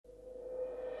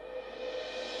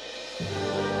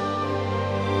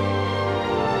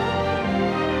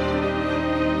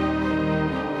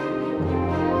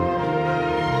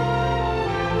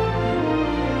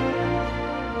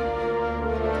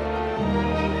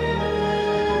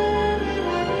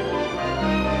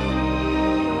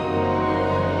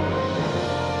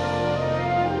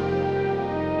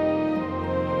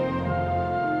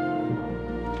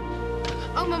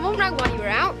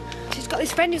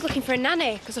this friend who's looking for a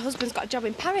nanny because her husband's got a job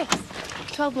in Paris.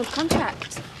 12-month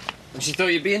contract. And she thought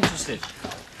you'd be interested.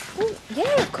 Well,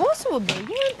 yeah, of course I would be.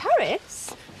 You're in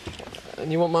Paris.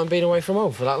 And you won't mind being away from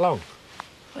home for that long?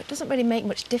 Well, it doesn't really make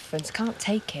much difference. Can't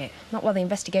take it. Not while the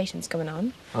investigation's going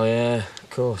on. Oh, yeah, of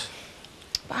course.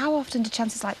 But how often do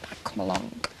chances like that come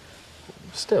along?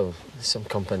 Still, there's some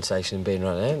compensation in being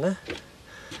right there, isn't there?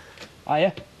 Are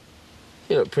you?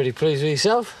 You look pretty pleased with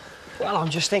yourself. Well, I'm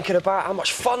just thinking about how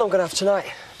much fun I'm going to have tonight.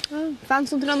 Oh, found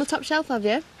something on the top shelf, have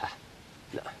you?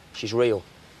 No, she's real,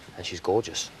 and she's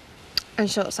gorgeous. And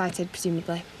short-sighted,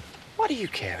 presumably. Why do you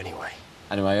care, anyway?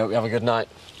 Anyway, I hope you have a good night.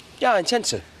 Yeah, I intend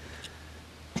to.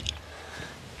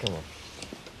 Come on.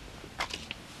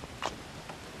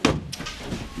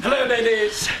 Hello,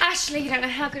 ladies. Ashley, you don't know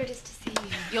how good it is to see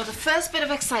you. You're the first bit of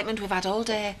excitement we've had all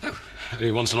day. Oh,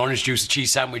 who wants an orange juice, a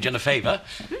cheese sandwich and a favour?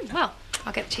 Well,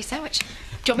 I'll get the cheese sandwich.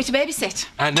 Do you want me to babysit?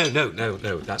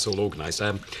 No, that's all organised.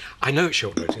 I know it's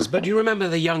short notice, but do you remember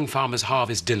the young farmers'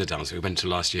 harvest dinner dance we went to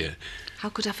last year? How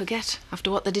could I forget, after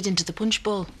what they did into the punch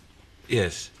bowl?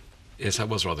 Yes, that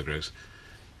was rather gross.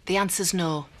 The answer's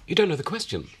no. You don't know the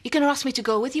question. You're going to ask me to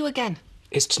go with you again?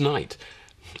 It's tonight.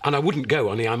 And I wouldn't go,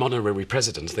 only I'm honorary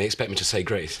president. They expect me to say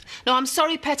grace. No, I'm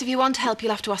sorry, Pet. If you want help,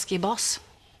 you'll have to ask your boss.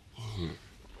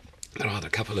 There are a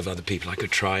couple of other people I could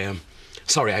try.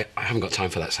 Sorry, I haven't got time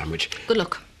for that sandwich. Good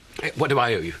luck. What do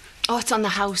I owe you? Oh, it's on the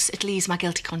house. It'll ease my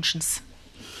guilty conscience.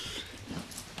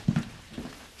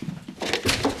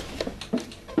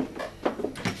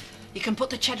 You can put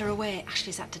the cheddar away.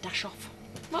 Ashley's had to dash off.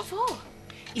 What for?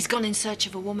 He's gone in search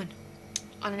of a woman.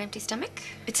 On an empty stomach?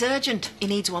 It's urgent. He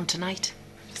needs one tonight.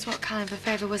 So what kind of a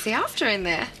favour was he after in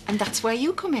there? And that's where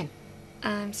you come in.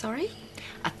 I'm sorry?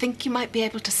 I think you might be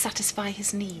able to satisfy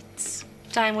his needs.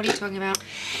 Diane, what are you talking about?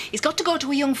 He's got to go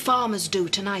to a young farmer's do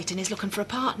tonight and he's looking for a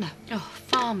partner. Oh,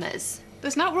 farmers.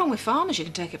 There's no wrong with farmers, you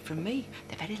can take it from me.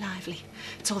 They're very lively.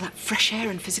 It's all that fresh air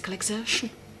and physical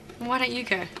exertion. Why don't you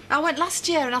go? I went last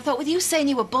year and I thought with you saying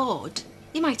you were bored,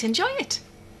 you might enjoy it.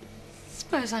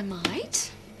 Suppose I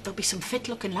might. There'll be some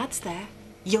fit-looking lads there.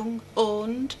 Young,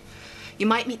 owned. You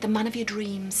might meet the man of your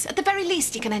dreams. At the very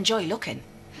least, you can enjoy looking.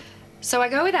 So I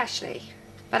go with Ashley,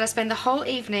 but I spend the whole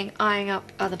evening eyeing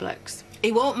up other blokes.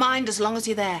 He won't mind as long as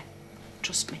you're there.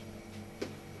 Trust me.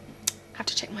 I have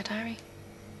to check my diary.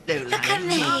 Look at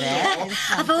me.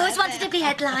 I've always wanted to be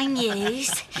headline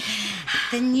news.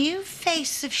 The new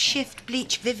face of Shift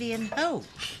Bleach Vivian Hope.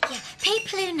 Yeah,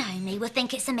 people who know me will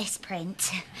think it's a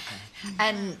misprint.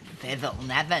 And Viv'll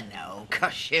never know,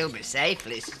 'cause she'll be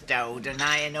safely stowed and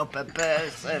eyeing up a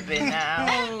purse every now.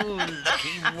 Oh,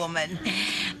 lucky woman.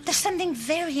 There's something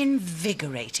very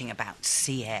invigorating about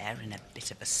sea air and a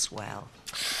bit of a swell.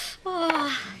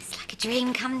 Oh, it's like a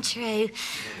dream come true.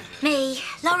 Me,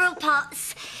 Laurel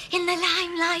Potts, in the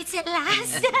limelight at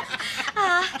last.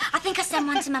 I think I'll send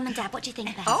one to Mum and Dad. What do you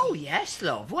think, Betty? Oh, yes,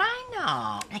 love, why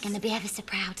not? They're going to be ever so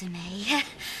proud of me.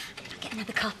 I'll get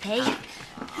another copy.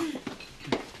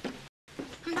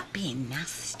 I'm not being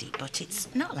nasty, but it's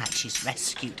not like she's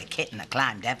rescued a kitten that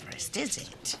climbed Everest, is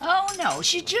it? Oh, no,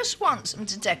 she just wants them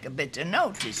to take a bit of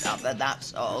notice of her,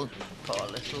 that's all. Poor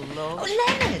little love. Oh,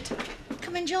 Leonard,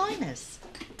 come and join us.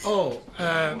 Oh,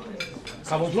 I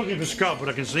was looking for Scott, but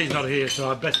I can see he's not here, so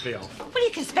I'd best be off. Well,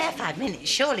 you can spare 5 minutes,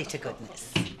 surely, to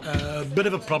goodness. Bit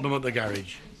of a problem at the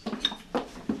garage.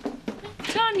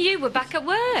 John, you were back at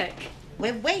work.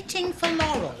 We're waiting for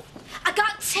Laurel. I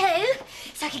got 2,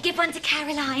 so I could give one to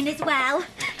Caroline as well.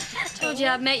 Told you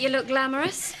I'd make you look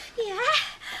glamorous. Yeah,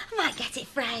 I might get it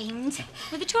framed.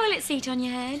 With a toilet seat on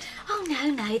your head. Oh,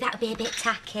 no, that would be a bit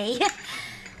tacky.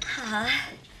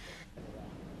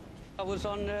 I was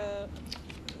on a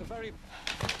very...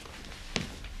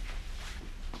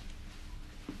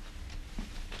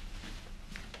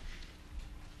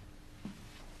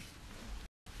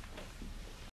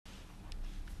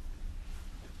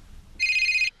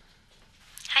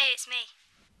 Hey, it's me.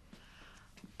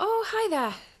 Oh, hi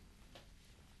there.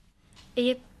 Are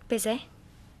you busy?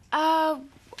 Well,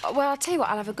 I'll tell you what,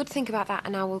 I'll have a good think about that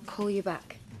and I will call you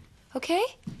back. OK? What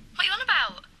are you on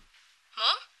about?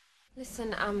 Mum?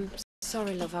 Listen, I'm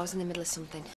sorry, love, I was in the middle of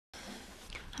something.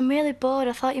 I'm really bored.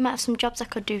 I thought you might have some jobs I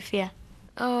could do for you.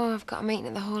 Oh, I've got a meeting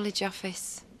at the haulage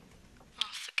office. Oh,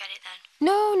 forget it then.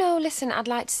 No, listen, I'd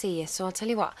like to see you, so I'll tell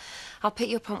you what. I'll pick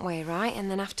you up on way, right? And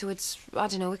then afterwards, I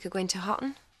don't know, we could go into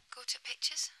Houghton. Go to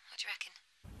pictures? What do you reckon?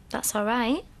 That's all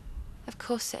right. Of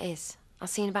course it is. I'll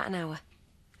see you in about an hour.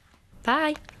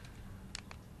 Bye.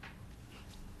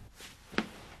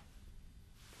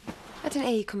 I didn't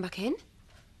hear you come back in.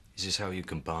 Is this how you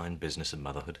combine business and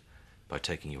motherhood? by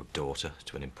taking your daughter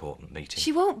to an important meeting.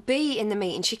 She won't be in the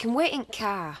meeting. She can wait in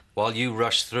car. While you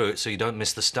rush through it so you don't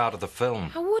miss the start of the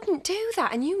film. I wouldn't do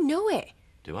that, and you know it.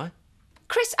 Do I?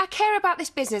 Chris, I care about this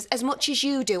business as much as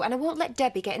you do, and I won't let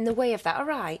Debbie get in the way of that, all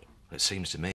right? It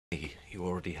seems to me you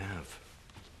already have.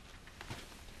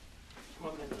 Come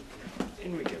on, then.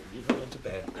 In we go. You've gone to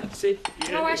bed. That's it.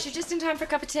 Oh, Ash, you're just in time for a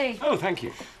cup of tea. Oh, thank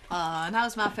you. Ah, and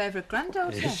how's my favourite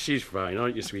granddaughter? Yes, she's fine,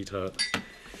 aren't you, sweetheart?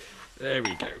 There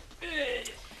we go.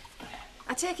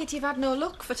 I take it you've had no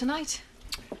luck for tonight.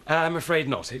 I'm afraid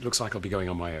not. It looks like I'll be going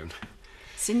on my own.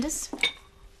 Cinders?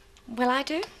 Will I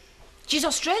do? She's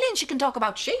Australian. She can talk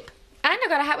about sheep. And I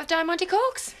got a hat with diamante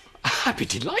corks. I'd be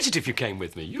delighted if you came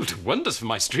with me. You'll do wonders for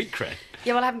my street cred.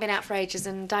 Yeah, well, I haven't been out for ages,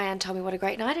 and Diane told me what a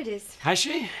great night it is. Has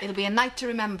she? It'll be a night to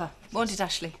remember, won't it,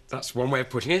 Ashley? That's one way of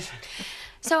putting it.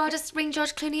 So I'll just ring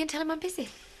George Clooney and tell him I'm busy.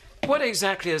 What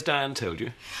exactly has Diane told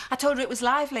you? I told her it was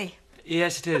lively.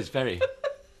 Yes, it is, very.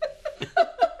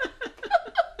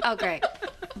 Oh, great.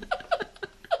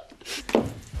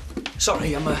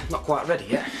 Sorry, I'm not quite ready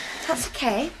yet. That's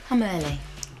okay. I'm early.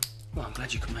 Well, I'm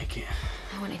glad you could make it.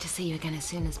 I wanted to see you again as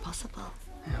soon as possible.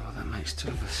 Yeah, well, that makes two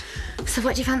of us. So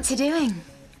what do you fancy doing?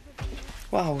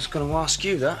 Well, I was going to ask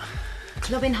you that.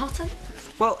 Club in Houghton?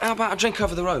 Well, how about a drink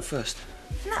over the road first?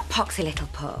 In that poxy little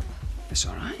pub. It's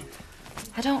all right.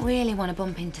 I don't really want to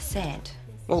bump into Sid.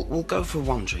 Well, we'll go for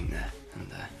one drink there,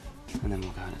 and then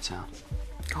we'll go into town.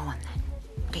 Go on, then.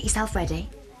 Get yourself ready.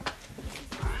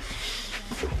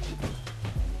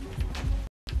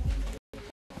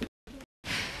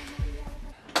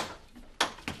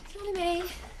 It's only me.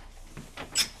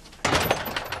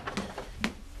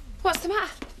 What's the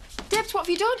matter? Debs, what have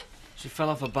you done? She fell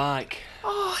off a bike.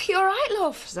 Oh, you all right,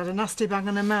 love? She's had a nasty bang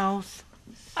on her mouth.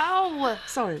 Ow!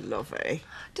 Sorry, lovey.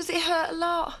 Does it hurt a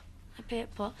lot? A bit,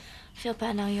 but I feel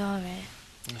better now you're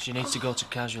here. She needs to go to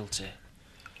casualty.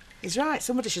 He's right,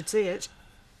 somebody should see it.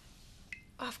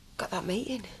 I've got that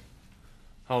meeting.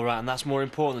 All right, and that's more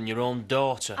important than your own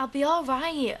daughter. I'll be all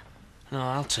right. No,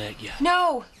 I'll take you.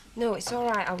 No! No, it's all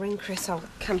right. I'll ring Chris. I'll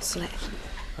cancel it.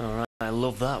 All right, I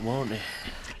love that, won't he?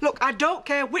 Look, I don't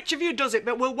care which of you does it,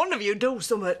 but will one of you do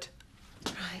something?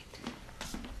 Right.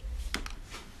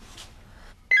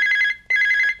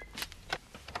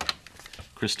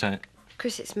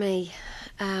 Chris, it's me.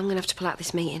 I'm going to have to pull out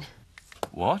this meeting.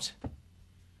 What?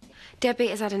 Debbie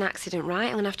has had an accident, right?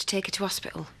 I'm going to have to take her to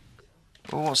hospital.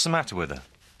 Well, what's the matter with her?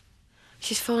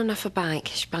 She's fallen off a bike.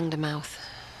 She banged her mouth.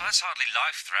 That's hardly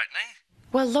life-threatening.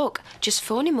 Well, look, just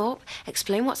phone him up,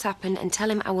 explain what's happened, and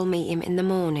tell him I will meet him in the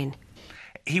morning.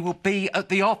 He will be at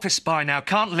the office by now.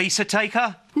 Can't Lisa take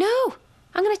her? No,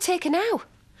 I'm going to take her now.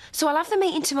 So I'll have the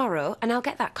meeting tomorrow, and I'll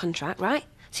get that contract, right?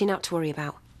 So you're not to worry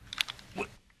about.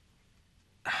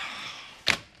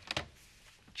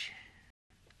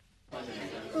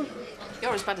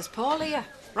 You're as bad as Paul here.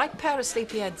 Right pair of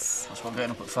sleepyheads. That's why I'm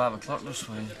getting up at 5 o'clock this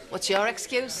week. What's your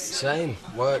excuse? Same.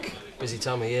 Work. Busy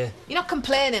time of year. You're not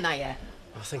complaining, are you?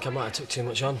 I think I might have took too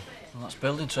much on. Well, that's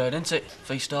building trade, isn't it?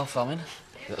 Feast or famine.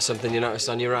 That's something you noticed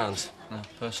on your rounds? No,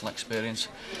 personal experience.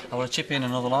 I want to chip in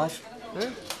another life. Yeah?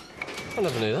 I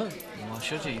never knew that. Why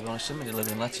should you? You've only sent me the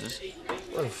living letters.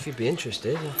 Well, if you'd be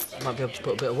interested, I might be able to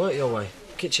put a bit of work your way.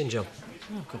 Kitchen job.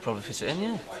 Oh, could probably fit it in,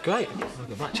 yeah. Great. I'll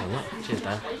get back to you on that. Cheers,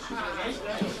 Dan.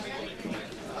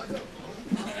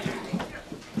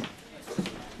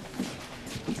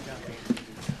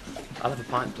 I'll have a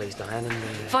pint, please, Diane, and...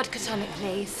 Vodka tonic,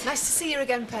 please. Nice to see you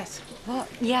again, Pet. What?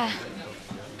 Yeah.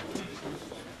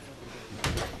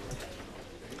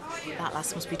 That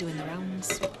lass must be doing the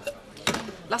rounds.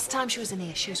 Last time she was in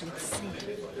here, she was with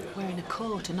Sid, wearing a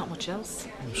coat and not much else.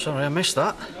 I'm sorry, I missed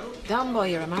that. Damn, boy,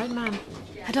 you're a married man.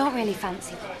 I don't really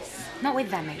fancy this. Not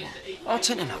with them either. I'll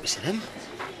take a notice of him.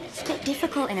 It's a bit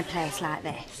difficult in a place like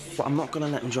this. But I'm not going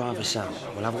to let him drive us out.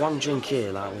 We'll have one drink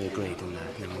here like we agreed, and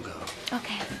then we'll go.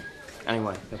 Okay.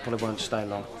 Anyway, they probably won't stay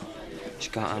long. She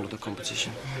can't handle the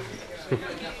competition.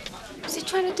 What's he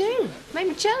trying to do? Make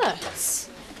me jealous.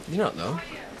 You're not, though,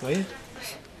 are you?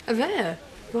 Of her?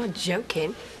 You are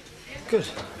joking. Good.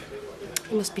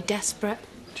 He must be desperate.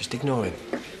 Just ignore him.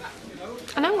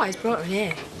 I know why he's brought her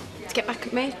here. To get back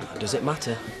at me. Does it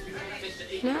matter?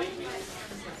 No?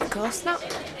 Of course not.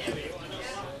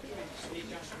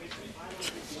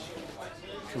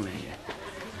 Come here.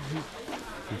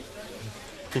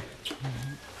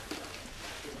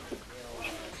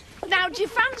 Now, do you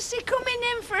fancy coming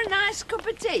in for a nice cup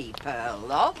of tea, Pearl,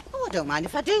 love? Oh, I don't mind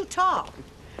if I do talk.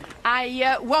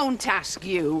 I won't ask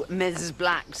you, Mrs.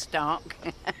 Blackstock,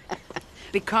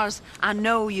 because I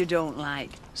know you don't like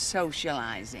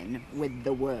socialising with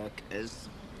the workers.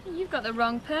 You've got the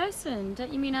wrong person.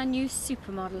 Don't you mean our new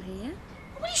supermodel here?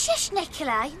 Will you shush,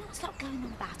 Nicola? You know what's not going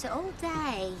on about it all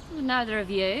day. Well, neither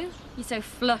of you. You're so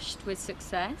flushed with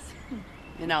success.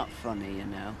 You're not funny, you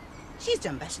know. She's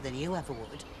done better than you ever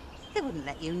would. They wouldn't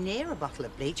let you near a bottle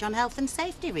of bleach on health and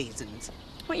safety reasons.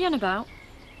 What are you on about?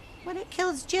 Well, it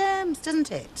kills germs,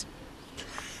 doesn't it?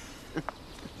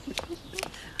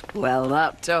 Well,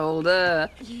 that told her.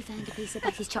 You've earned a piece of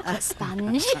Becky's chocolate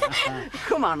sponge.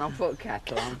 Come on, I'll put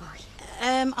kettle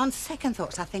on. On second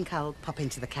thoughts, I think I'll pop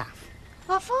into the cafe.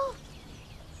 What for?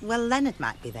 Well, Leonard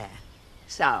might be there.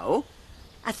 So?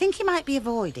 I think he might be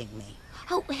avoiding me.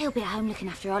 Oh, he'll be at home looking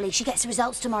after Ollie. She gets the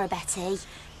results tomorrow, Betty.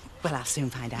 Well, I'll soon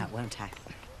find out, won't I?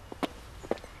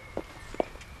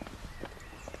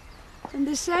 And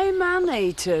the same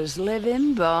man-eaters live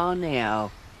in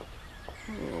Borneo.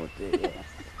 Oh, dear.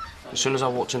 As soon as I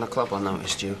walked in the club, I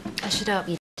noticed you. I should hope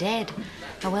you did.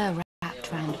 I were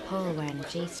wrapped round a pole wearing a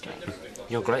G-string.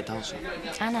 You're a great dancer.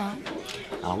 I know.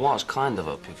 I was kind of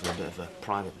up for a bit of a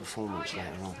private performance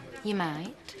later on. You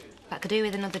might. But I could do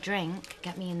with another drink.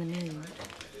 Get me in the mood.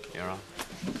 You're right.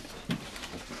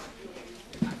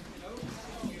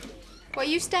 What are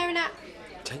you staring at?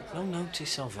 Take no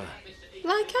notice of her.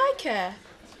 Like I care.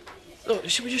 Look,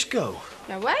 should we just go?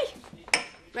 No way.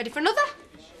 Ready for another?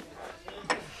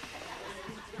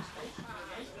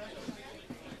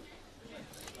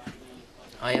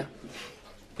 Hiya.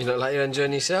 You look like you're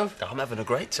enjoying yourself. I'm having a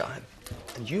great time.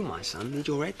 And you, my son, need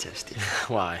your head tested.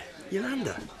 Why?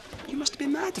 Yolanda, you must have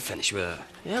been mad to finish with her.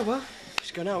 Yeah, well,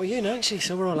 she's going out with you now, ain't she?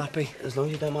 So we're all happy. As long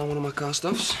as you don't mind one of my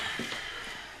cast-offs.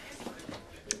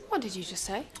 What did you just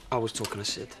say? I was talking to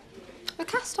Sid. A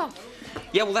cast-off.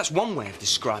 Yeah, well, that's one way of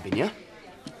describing you.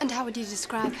 And how would you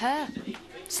describe her?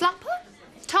 Slapper?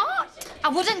 Tart? I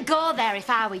wouldn't go there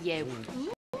if I were you.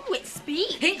 Ooh, it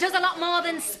speaks. It does a lot more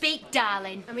than speak,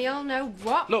 darling. And we all know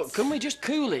what. Look, can we just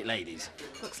cool it, ladies?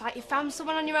 Looks like you found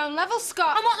someone on your own level,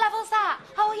 Scott. And what level's that?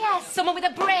 Oh, yes, someone with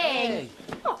a brain. Hey.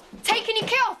 What, taking your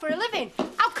kit off for a living?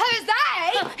 How clever's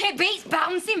that, eh? It beats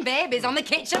bouncing babies on the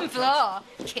kitchen floor.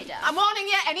 Kiddo. I'm warning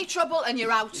you, any trouble and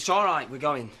you're out. It's all right, we're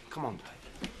going. Come on, babe.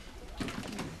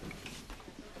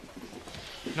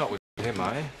 Not with him,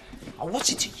 are you? Oh, what's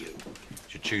it to you?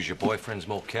 Should choose your boyfriends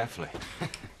more carefully.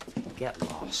 Get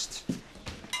lost.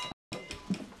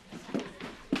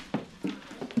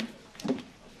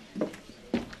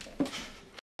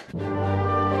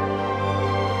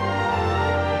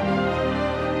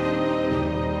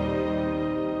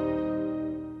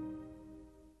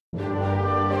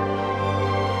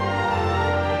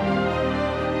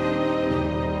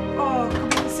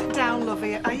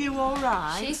 Are you all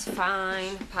right? She's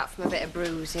fine, apart from a bit of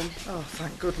bruising. Oh,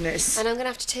 thank goodness. And I'm going to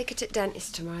have to take her to the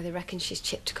dentist tomorrow. They reckon she's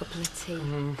chipped a couple of teeth.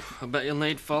 I bet you'll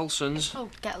need falsons. Oh,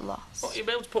 get lost. What, you'll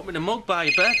be able to put me in a mug by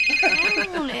your bed?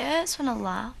 Oh, it hurts when I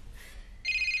laugh.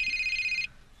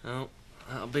 Oh,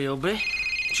 that'll be hubby.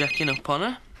 Checking up on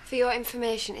her. For your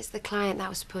information, it's the client that I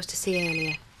was supposed to see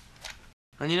earlier.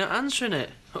 And you're not answering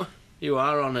it. You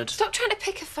are honoured. Stop trying to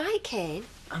pick a fight, Kane.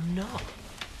 I'm not.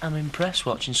 I'm impressed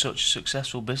watching such a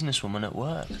successful businesswoman at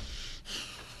work.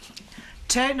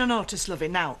 Take no notice, lovey.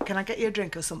 Now, can I get you a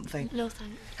drink or something? No,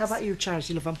 thanks. How about you,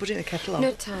 Charity, love? I'm putting the kettle on.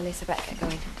 No, Tarlis, I better get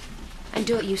going. And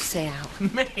don't you stay out.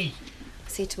 Me?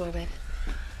 See you tomorrow, babe.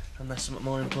 Unless something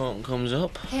more important comes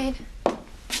up. Kane,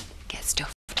 get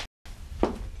stuff.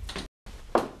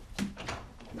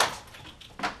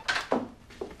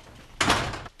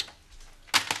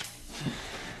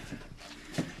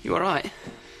 You all right?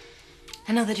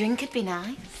 Another drink would be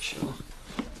nice. Sure.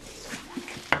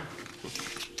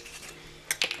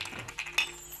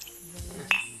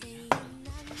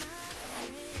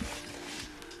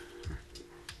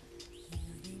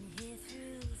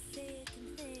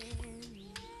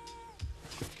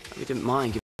 You didn't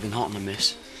mind giving Houghton a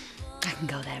miss. I can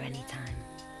go there any time.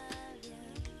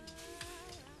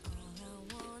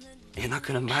 You're not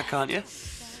coming back, aren't you?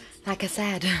 Like I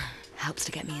said, helps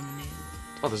to get me in the mood.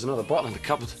 Oh, there's another bottle in the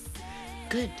cupboard.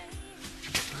 Good.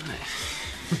 Right.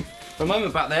 For a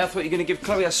moment back there, I thought you were going to give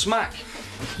Chloe a smack.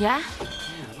 Yeah? Yeah,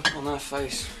 look on her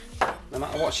face. No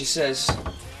matter what she says,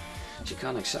 she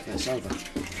can't accept that it's over.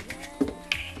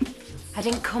 I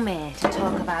didn't come here to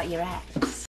talk about your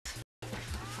ex.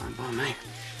 Fine by me.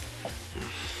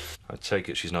 I take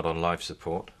it she's not on life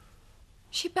support.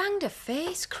 She banged her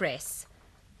face, Chris.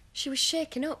 She was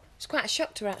shaking up. It's quite a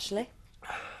shock to her, actually.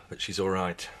 But she's all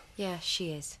right. Yeah,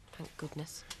 she is. Thank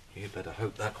goodness. You'd better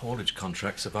hope that haulage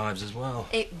contract survives as well.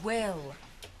 It will.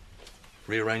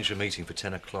 Rearrange a meeting for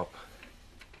 10 o'clock.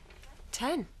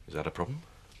 10? Is that a problem?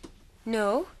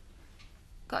 No.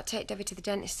 Got to take Debbie to the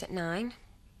dentist at 9.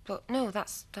 But no,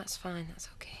 that's fine. That's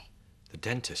okay. The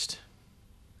dentist?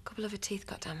 A couple of her teeth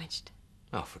got damaged.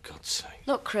 Oh, for God's sake.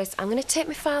 Look, Chris, I'm going to take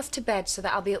my files to bed so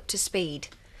that I'll be up to speed.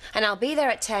 And I'll be there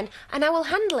at 10, and I will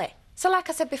handle it. So like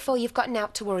I said before, you've got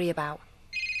Nout to worry about.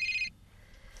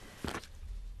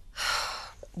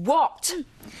 What?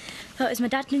 Thought it was my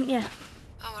dad, didn't you?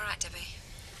 Oh, all right, Debbie.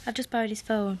 I've just borrowed his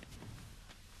phone.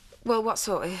 Well, what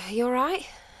sort of... You all right?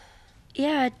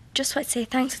 Yeah, I just wanted to say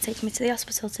thanks for taking me to the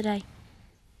hospital today.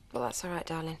 Well, that's all right,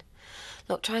 darling.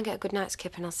 Look, try and get a good night's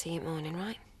kip and I'll see you in the morning,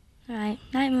 right? Right.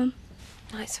 Night, Mum.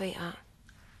 Night, sweetheart.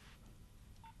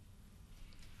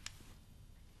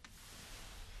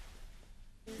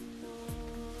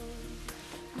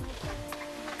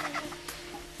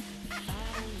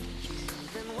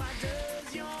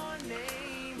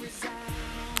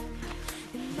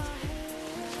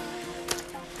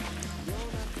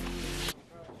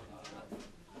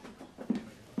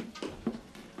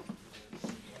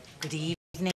 Good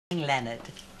evening, Leonard.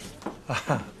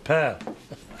 Pearl.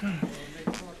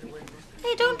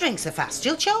 Hey, don't drink so fast.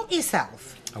 You'll choke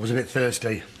yourself. I was a bit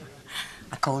thirsty.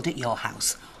 I called at your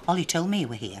house. Ollie told me you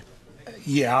were here.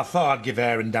 Yeah, I thought I'd give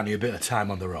her and Danny a bit of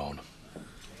time on their own.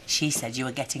 She said you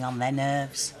were getting on their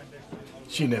nerves.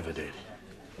 She never did.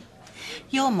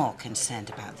 You're more concerned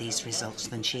about these results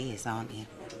than she is, aren't you?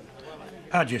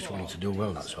 I just wanted to do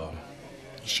well, that's all.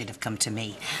 You should have come to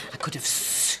me. I could have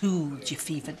soothed your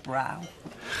fevered brow.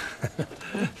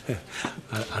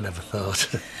 I never thought.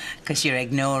 Because you're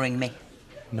ignoring me.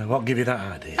 No, what give you that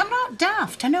idea? I'm not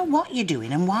daft. I know what you're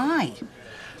doing and why.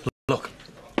 Look,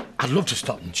 I'd love to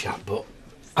stop and chat, but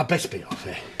I'd best be off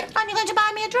here. Aren't you going to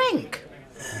buy me a drink?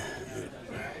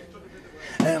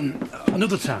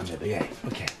 Another time, maybe, yeah.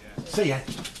 OK. See ya.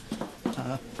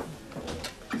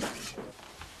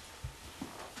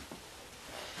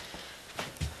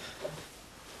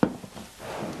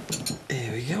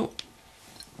 Here we go.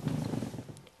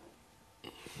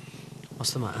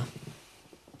 What's the matter?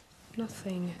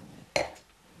 Nothing. Well,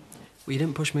 you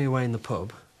didn't push me away in the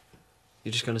pub.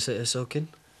 You're just going to sit here sulking?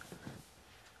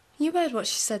 You heard what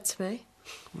she said to me.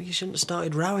 Well, you shouldn't have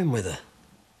started rowing with her.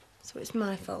 So it's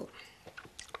my fault.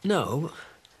 No,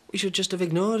 we should just have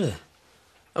ignored her.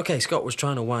 OK, Scott was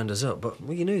trying to wind us up, but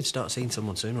well, you knew he'd start seeing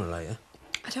someone sooner or later.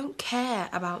 I don't care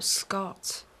about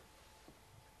Scott.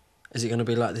 Is it going to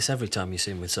be like this every time you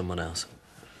see him with someone else?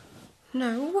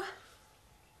 No.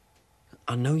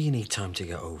 I know you need time to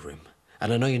get over him.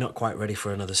 And I know you're not quite ready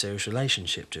for another serious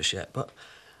relationship just yet, but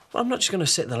well, I'm not just going to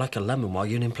sit there like a lemon while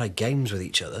you and him play games with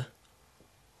each other.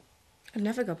 I'd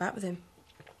never go back with him.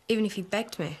 Even if he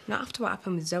begged me. Not after what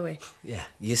happened with Zoe. Yeah,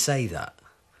 you say that.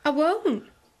 I won't.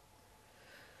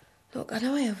 Look, I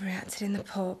know I overreacted in the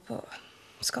pub, but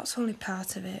Scott's only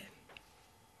part of it.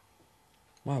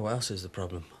 Why, what else is the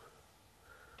problem?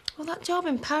 Well, that job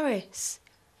in Paris.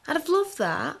 I'd have loved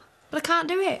that, but I can't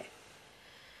do it.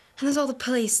 And there's all the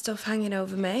police stuff hanging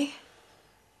over me.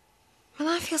 My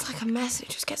life feels like a mess. It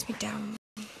just gets me down.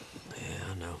 Yeah,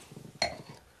 I know.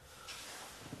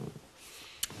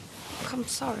 Look, I'm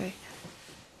sorry.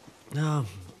 No,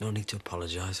 no need to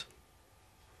apologise.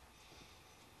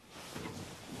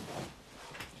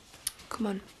 Come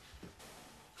on.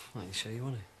 Are you sure you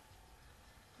want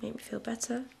to? Make me feel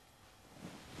better.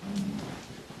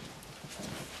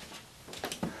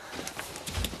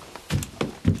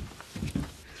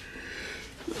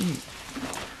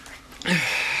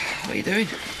 What are you doing?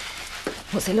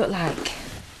 What's it look like?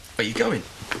 Are you going?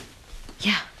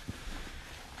 Yeah.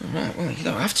 All right, well, you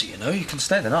don't have to, you know. You can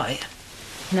stay the night.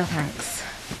 No, thanks.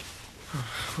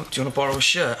 What, do you want to borrow a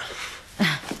shirt?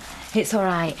 It's all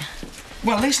right.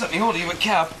 Well, at least let me order you a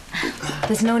cab.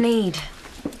 There's no need.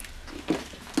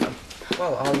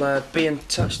 Well, I'll be in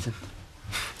touch then.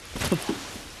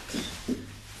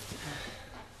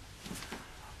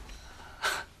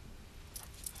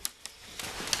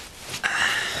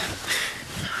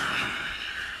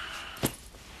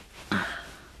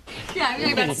 Yeah, I'm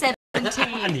only about 17.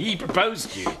 And he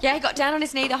proposed to you. Yeah, he got down on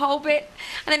his knee the whole bit,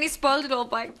 and then he spoiled it all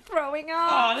by throwing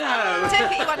up. Oh, no.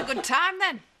 Take it you had a good time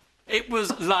then. It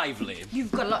was lively.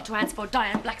 You've got a lot to answer for,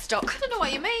 Diane Blackstock. I don't know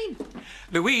what you mean.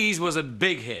 Louise was a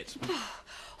big hit.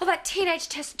 All that teenage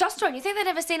testosterone. You think they'd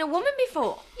never seen a woman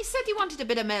before? You said you wanted a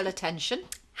bit of male attention.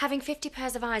 Having 50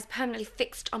 pairs of eyes permanently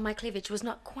fixed on my cleavage was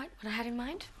not quite what I had in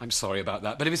mind. I'm sorry about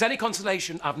that, but if it's any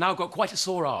consolation, I've now got quite a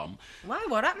sore arm. Why?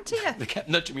 What happened to you? They kept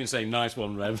nudging me and saying, nice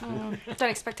one, Rev. Don't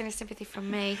expect any sympathy from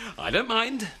me. I don't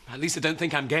mind. At least I don't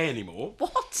think I'm gay anymore.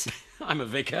 What? I'm a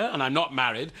vicar and I'm not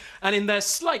married, and in their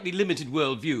slightly limited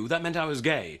worldview, that meant I was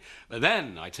gay. But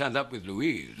then I turned up with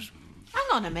Louise. Hang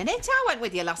on a minute. I went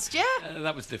with you last year.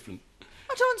 That was different.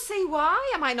 I don't see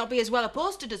why. I might not be as well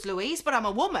upholstered as Louise, but I'm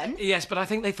a woman. Yes, but I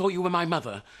think they thought you were my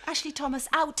mother. Ashley Thomas,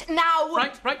 out now.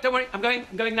 Right, don't worry. I'm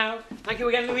going now. Thank you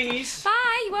again, Louise.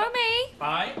 Bye, you owe me.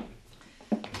 Bye.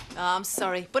 Oh, I'm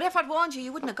sorry, but if I'd warned you,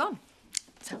 you wouldn't have gone.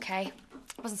 It's okay.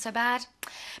 It wasn't so bad.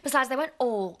 Besides, they weren't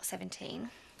all 17.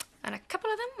 And a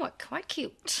couple of them were quite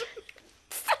cute.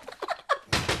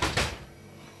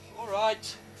 All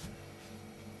right.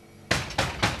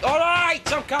 All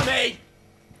right, I'm coming.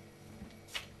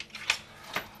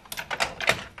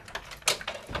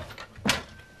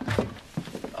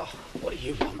 Oh, what do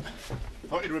you want?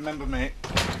 Thought you'd remember me.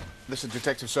 This is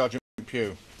Detective Sergeant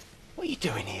Pugh. What are you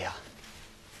doing here?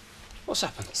 What's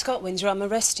happened? Scott Windsor, I'm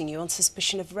arresting you on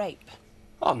suspicion of rape.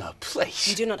 Oh, no, please.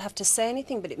 You do not have to say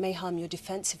anything, but it may harm your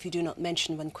defence if you do not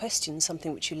mention when questioned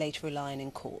something which you later rely on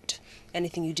in court.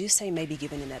 Anything you do say may be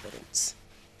given in evidence.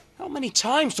 How many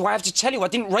times do I have to tell you I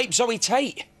didn't rape Zoe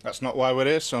Tate? That's not why we're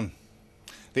here, son.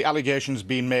 The allegation's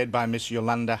been made by Miss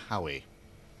Yolanda Howie.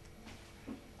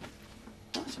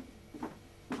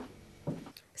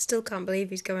 Still can't believe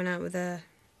he's going out with her.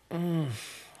 We're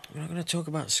not going to talk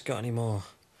about Scott anymore.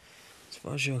 As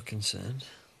far as you're concerned,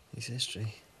 his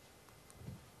history.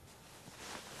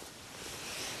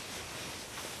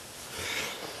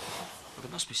 Well,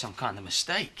 there must be some kind of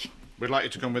mistake. We'd like you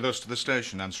to come with us to the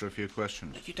station, answer a few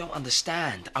questions. You don't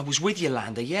understand. I was with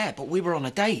Yolanda, yeah, but we were on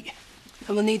a date.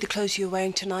 And we'll need the clothes you're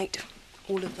wearing tonight.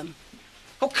 All of them.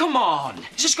 Oh, come on!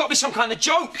 This has got to be some kind of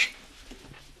joke!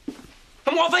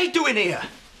 And what are they doing here?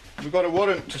 We've got a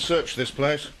warrant to search this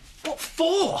place. What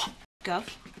for? Gov.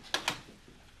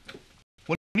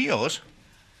 One of yours?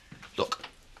 Look,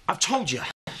 I've told you.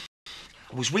 I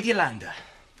was with Yolanda.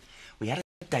 We had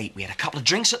a date, we had a couple of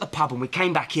drinks at the pub and we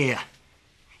came back here.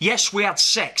 Yes, we had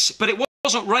sex, but it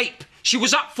wasn't rape. She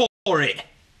was up for it.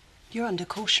 You're under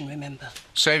caution, remember?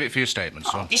 Save it for your statement,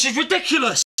 son. This is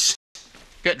ridiculous!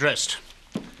 Get dressed.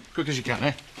 Quick as you can,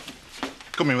 eh?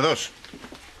 Come in with us.